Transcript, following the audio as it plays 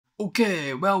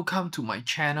Okay, welcome to my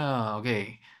channel.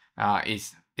 Okay,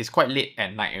 it's quite late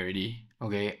at night already.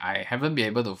 Okay, I haven't been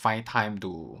able to find time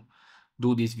to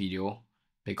do this video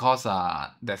because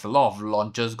there's a lot of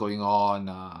launches going on.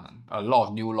 A lot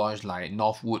of new launch like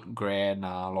Northwood Grand,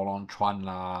 Lorong Chuan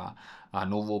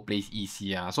Novo Place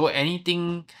EC So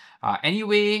anything,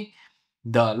 anyway,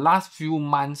 the last few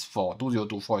months for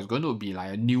 2024 is going to be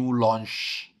like a new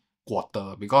launch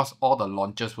quarter because all the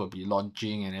launches will be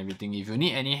launching and everything. If you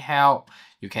need any help,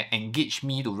 you can engage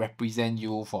me to represent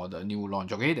you for the new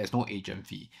launch. Okay, there's no agent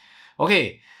fee.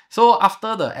 Okay, so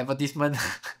after the advertisement,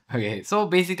 okay, so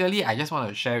basically I just want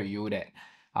to share with you that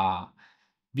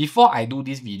before I do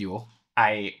this video,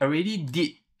 I already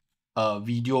did a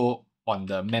video on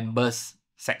the members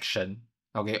section,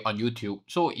 okay, on YouTube.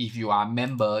 So if you are a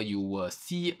member, you will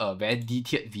see a very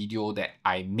detailed video that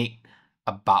I make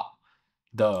about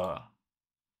the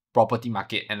property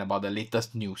market and about the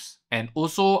latest news. And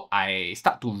also I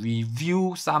start to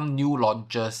review some new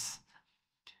launches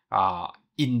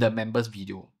in the members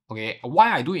video. Okay,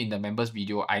 why I do it in the members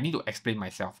video, I need to explain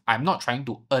myself. I'm not trying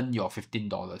to earn your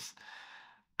 $15.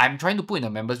 I'm trying to put in the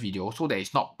members video so that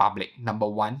it's not public, number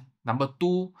one. Number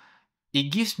two, it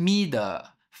gives me the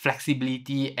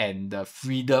flexibility and the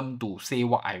freedom to say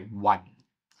what I want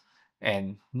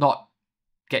and not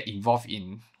get involved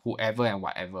in whoever and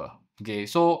whatever. Okay,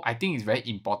 so I think it's very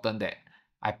important that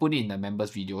I put it in the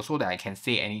members video so that I can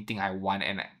say anything I want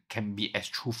and I can be as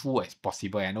truthful as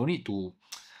possible. I don't need to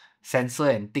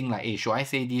censor and think like, hey, should I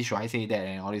say this, should I say that,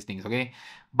 and all these things, okay?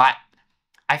 But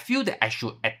I feel that I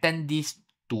should attend this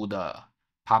to the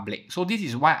public. So this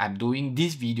is why I'm doing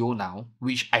this video now,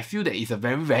 which I feel that is a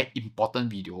very, very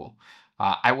important video.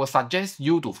 I will suggest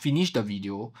you to finish the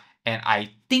video, and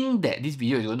I think that this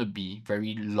video is going to be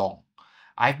very long.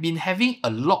 I've been having a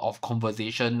lot of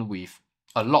conversation with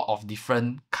a lot of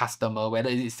different customer, whether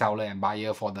it's seller and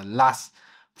buyer, for the last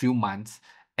few months,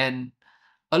 and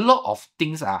a lot of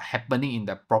things are happening in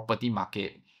the property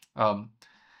market.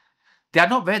 They are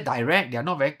not very direct, they are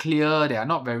not very clear, they are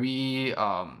not very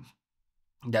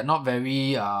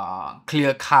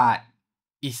clear cut.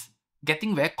 It's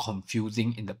getting very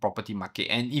confusing in the property market.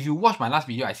 And if you watch my last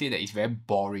video, I say that it's very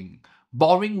boring.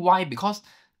 Boring why? Because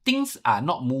things are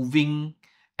not moving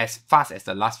as fast as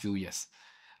the last few years.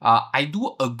 I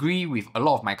do agree with a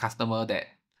lot of my customer that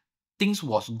things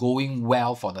was going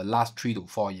well for the last 3 to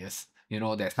 4 years. You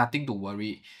know, there's nothing to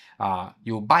worry.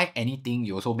 You buy anything,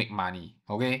 you also make money.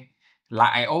 Okay.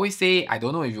 Like I always say, I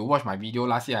don't know if you watch my video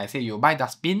last year, I say you buy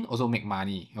dustbin, also make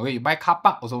money. Okay, you buy car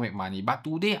park, also make money. But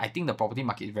today, I think the property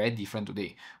market is very different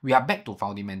today. We are back to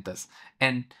fundamentals.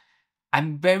 And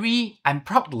I'm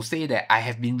proud to say that I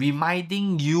have been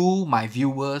reminding you, my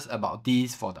viewers, about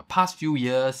this for the past few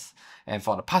years and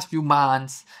for the past few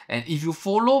months. And if you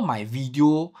follow my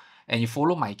video and you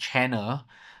follow my channel,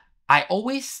 I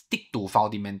always stick to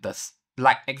fundamentals.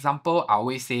 Like example, I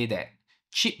always say that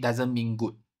cheap doesn't mean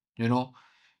good. You know,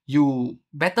 you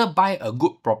better buy a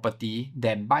good property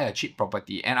than buy a cheap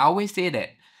property. And I always say that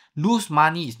lose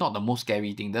money is not the most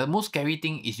scary thing. The most scary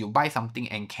thing is you buy something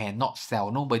and cannot sell.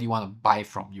 Nobody want to buy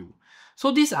from you.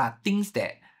 So these are things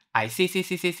that I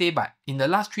say, but in the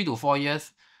last 3 to 4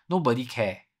 years, nobody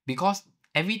care because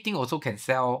everything also can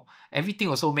sell. Everything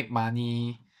also make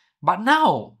money. But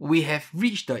now we have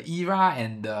reached the era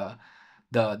and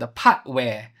the part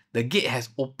where the gate has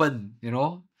opened, you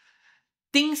know.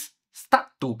 Things start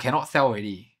to cannot sell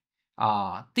already.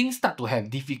 Things start to have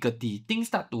difficulty. Things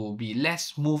start to be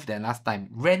less smooth than last time.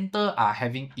 Renter are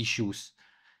having issues.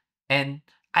 And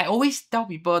I always tell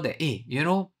people that, hey, you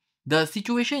know, the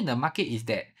situation in the market is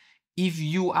that if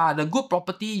you are the good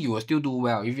property, you will still do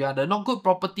well. If you are the not good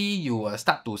property, you will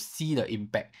start to see the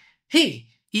impact. Hey,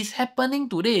 it's happening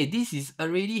today. This is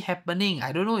already happening.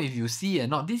 I don't know if you see or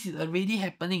not. This is already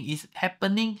happening. It's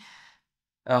happening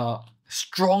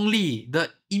strongly. The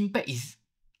impact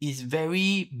is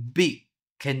very big.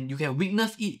 You can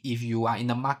witness it if you are in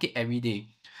the market every day.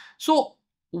 So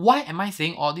why am I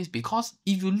saying all this? Because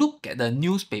if you look at the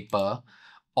newspaper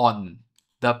on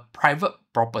the private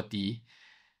property,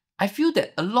 I feel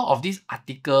that a lot of this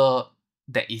article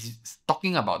that is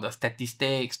talking about the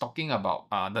statistics, talking about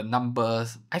the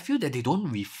numbers, I feel that they don't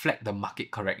reflect the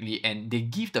market correctly and they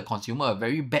give the consumer a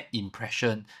very bad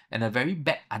impression and a very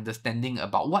bad understanding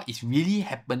about what is really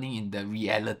happening in the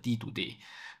reality today.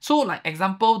 So like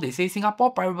example, they say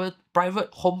Singapore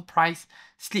private home price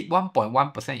slipped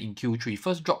 1.1% in Q3,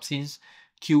 first drop since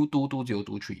Q2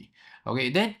 2023.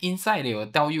 Okay, then inside they will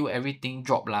tell you everything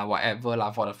drop lah, whatever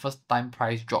lah, for the first time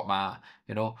price drop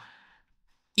you know.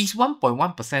 Is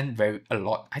 1.1% very a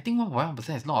lot? I think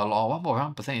 1.1% is not a lot.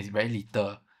 1.1% is very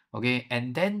little. Okay,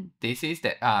 and then they says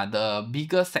that the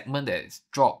bigger segment that's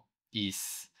dropped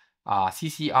is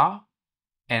CCR,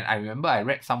 and I remember I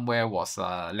read somewhere was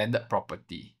landed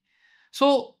property.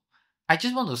 So I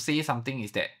just want to say something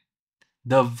is that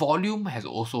the volume has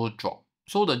also dropped.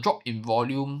 So the drop in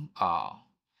volume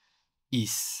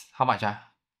is how much?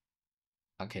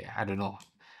 Okay, I don't know.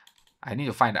 I need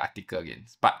to find the article again.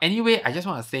 But anyway, I just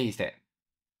want to say is that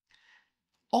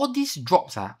all these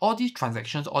drops, all these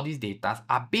transactions, all these data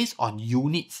are based on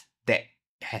units that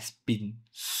has been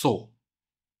sold.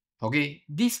 Okay,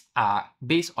 these are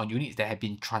based on units that have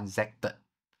been transacted.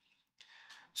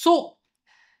 So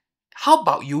how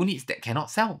about units that cannot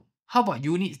sell? How about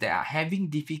units that are having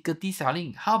difficulty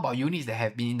selling? How about units that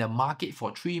have been in the market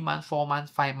for 3 months, 4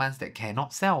 months, 5 months that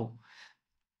cannot sell?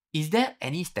 Is there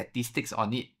any statistics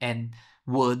on it? And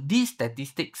will these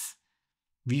statistics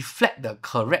reflect the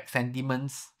correct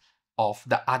sentiments of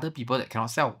the other people that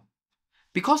cannot sell?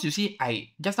 Because you see,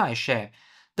 just now I share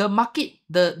the market,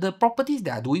 the properties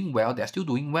that are doing well, they're still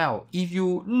doing well. If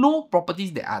you know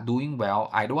properties that are doing well,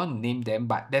 I don't want to name them,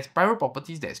 but there's private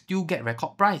properties that still get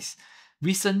record price.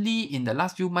 Recently, in the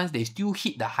last few months, they still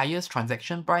hit the highest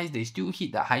transaction price. They still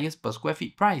hit the highest per square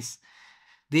feet price.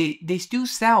 They still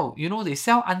sell. You know, they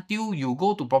sell until you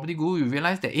go to Property Guru, you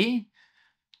realize that,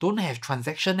 don't have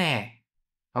transaction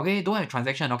Okay, don't have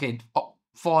transaction. Okay,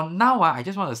 for now, I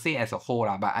just want to say as a whole,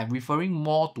 but I'm referring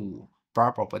more to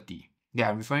private property. Yeah,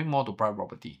 I'm referring more to private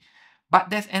property. But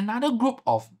there's another group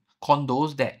of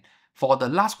condos that for the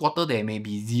last quarter, there may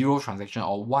be 0 transaction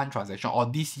or 1 transaction, or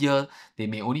this year, they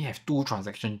may only have 2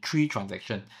 transaction, 3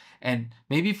 transaction. And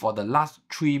maybe for the last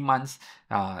 3 months,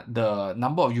 the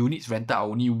number of units rented are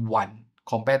only 1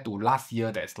 compared to last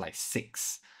year, that's like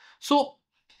 6. So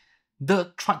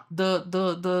the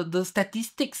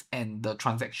statistics and the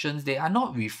transactions, they are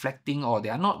not reflecting, or they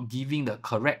are not giving the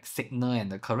correct signal and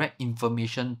the correct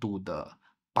information to the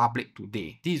public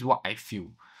today. This is what I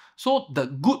feel. So the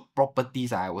good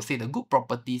properties, I would say the good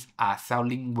properties are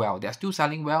selling well. They're still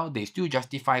selling well. They still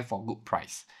justify for good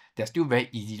price. They're still very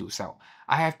easy to sell.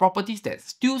 I have properties that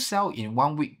still sell in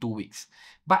 1 week, 2 weeks.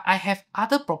 But I have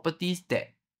other properties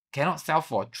that cannot sell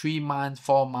for 3 months,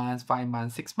 4 months, 5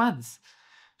 months, 6 months.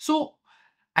 So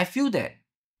I feel that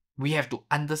we have to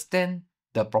understand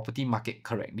the property market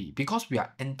correctly, because we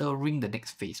are entering the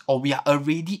next phase, or we are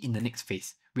already in the next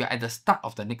phase. We are at the start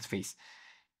of the next phase.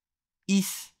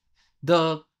 Is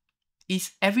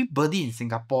everybody in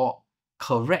Singapore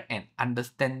correct and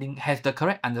has the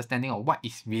correct understanding of what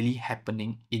is really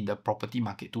happening in the property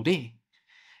market today?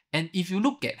 And if you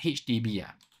look at HDB,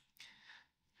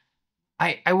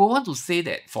 I will want to say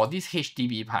that for this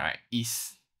HDB part, right,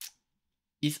 is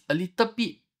a little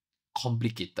bit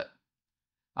complicated.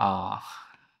 I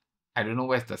don't know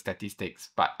where's the statistics,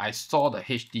 but I saw the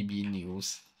HDB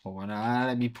news. Hold on,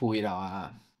 let me pull it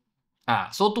out.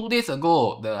 So 2 days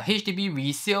ago, the HDB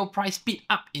resale price speed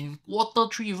up in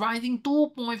Q3, rising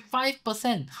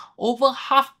 2.5%. Over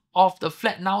half of the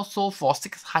flat now sold for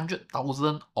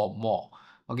 600,000 or more.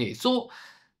 Okay, so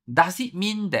does it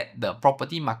mean that the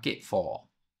property market for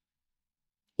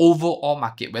overall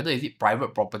market, whether is it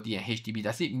private property and HDB,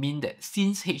 does it mean that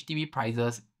since HDB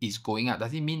prices is going up,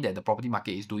 does it mean that the property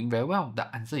market is doing very well?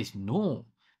 The answer is no.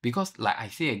 Because like I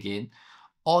say again,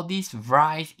 all these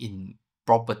rise in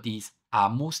properties are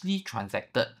mostly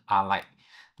transacted, are like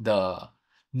the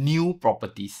new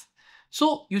properties.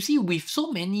 So you see, with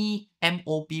so many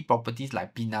MOP properties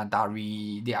like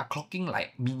Bidadari, they are clocking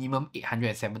like minimum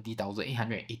 870,000,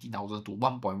 880,000 to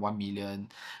 1.1 million.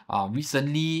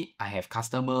 Recently, I have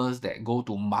customers that go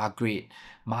to Margaret.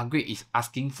 Margaret is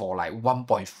asking for like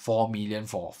 1.4 million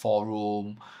for a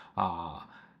 4-room.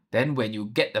 Then when you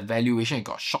get the valuation, you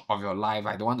got shock of your life.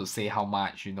 I don't want to say how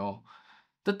much,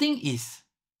 The thing is,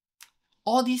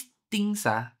 all these things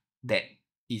that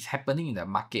is happening in the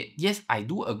market. Yes, I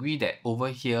do agree that over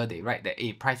here they write that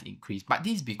price increase, but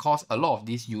this is because a lot of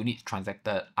these units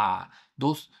transacted are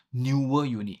those newer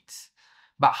units.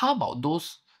 But how about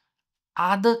those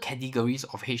other categories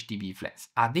of HDB flats?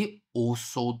 Are they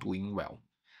also doing well?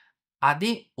 Are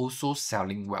they also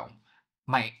selling well?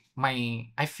 I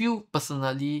feel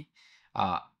personally,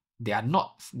 they are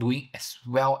not doing as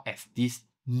well as this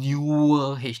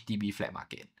newer HDB flat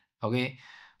market. Okay,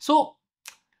 so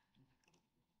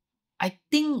I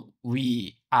think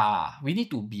we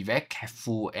need to be very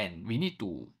careful, and we need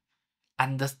to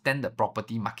understand the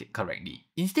property market correctly,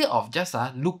 instead of just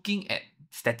looking at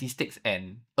statistics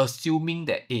and assuming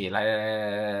that it's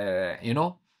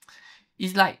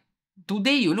like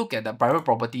today you look at the private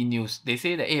property news, they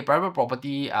say that private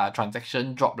property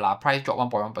transaction drop price drop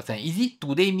 1.1%. Is it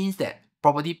today means that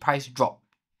property price drop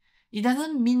It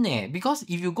doesn't mean because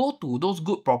if you go to those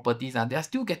good properties, they are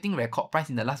still getting record price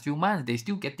in the last few months. They're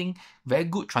still getting very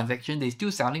good transaction. They're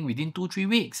still selling within 2-3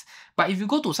 weeks. But if you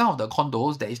go to some of the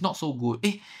condos that is not so good,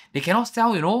 they cannot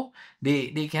sell,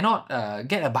 They cannot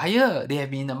get a buyer. They have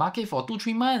been in the market for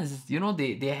 2-3 months.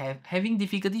 They have having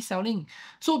difficulty selling.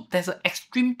 So there's an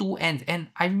extreme two ends. And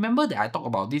I remember that I talked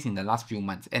about this in the last few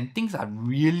months, and things are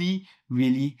really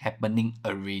happening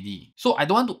already. So I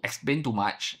don't want to explain too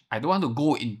much. I don't want to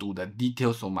go into the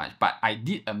details so much, but I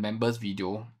did a members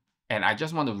video, and I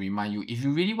just want to remind you, if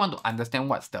you really want to understand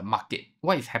what's the market,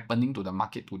 what is happening to the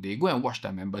market today, go and watch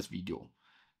the members video.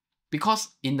 Because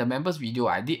in the members video,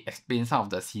 I did explain some of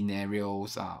the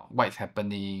scenarios, what is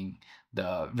happening,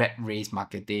 the rat race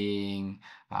marketing,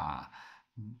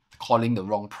 calling the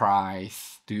wrong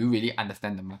price, do you really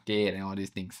understand the market and all these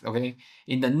things, okay?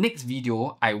 In the next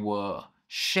video, I will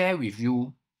share with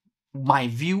you my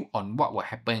view on what will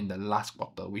happen in the last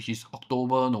quarter, which is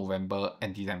October, November,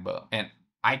 and December. And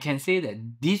I can say that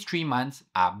these 3 months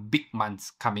are big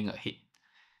months coming ahead.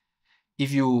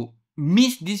 If you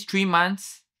miss these 3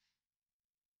 months,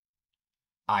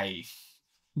 I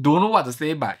don't know what to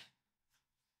say, but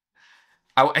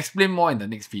I will explain more in the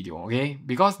next video, okay?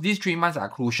 Because these 3 months are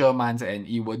crucial months and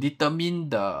it will determine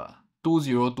the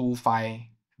 2025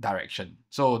 direction.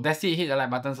 So that's it. Hit the like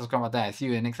button, subscribe button. I see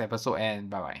you in the next episode and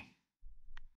bye-bye.